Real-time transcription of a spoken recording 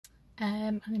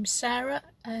My name's Sarah.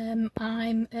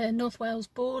 I'm North Wales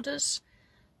Borders,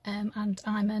 and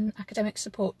I'm an academic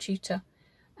support tutor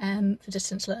for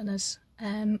distance learners.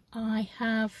 I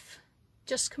have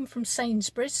just come from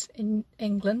Sainsbury's in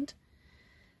England,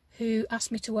 who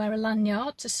asked me to wear a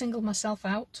lanyard to single myself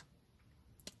out,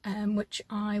 which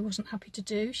I wasn't happy to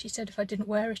do. She said if I didn't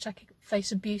wear it I could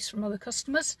face abuse from other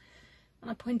customers.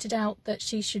 And I pointed out that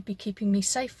she should be keeping me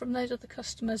safe from those other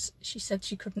customers. She said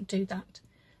she couldn't do that,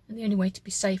 and the only way to be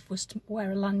safe was to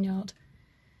wear a lanyard.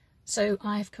 So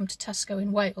I've come to Tesco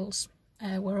in Wales,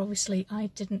 where obviously I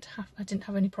didn't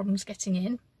have any problems getting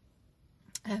in,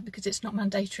 because it's not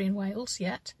mandatory in Wales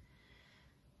yet.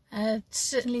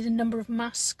 Certainly the number of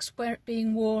masks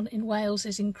being worn in Wales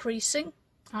is increasing.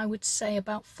 I would say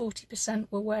about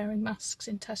 40% were wearing masks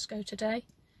in Tesco today.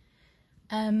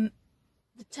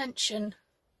 The tension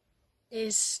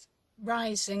is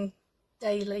rising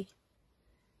daily.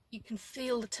 You can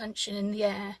feel the tension in the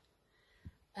air.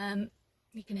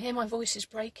 You can hear my voice is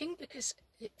breaking because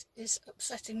it is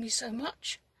upsetting me so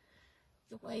much.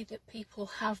 The way that people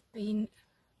have been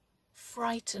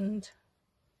frightened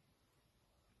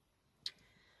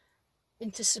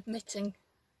into submitting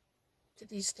to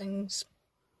these things.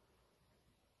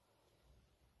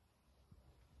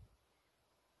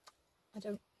 I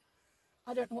don't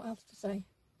know what else to say.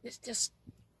 It's just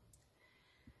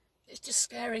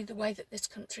scary the way that this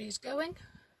country is going,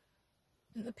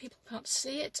 and that people can't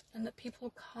see it, and that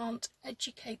people can't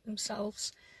educate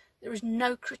themselves. There is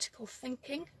no critical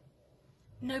thinking.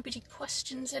 Nobody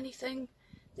questions anything.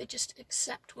 They just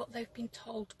accept what they've been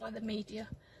told by the media.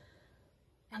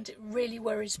 And it really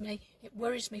worries me. It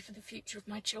worries me for the future of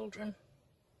my children.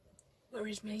 It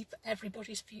worries me for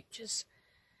everybody's futures.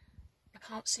 I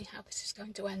can't see how this is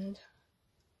going to end.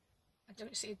 I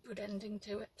don't see a good ending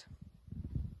to it.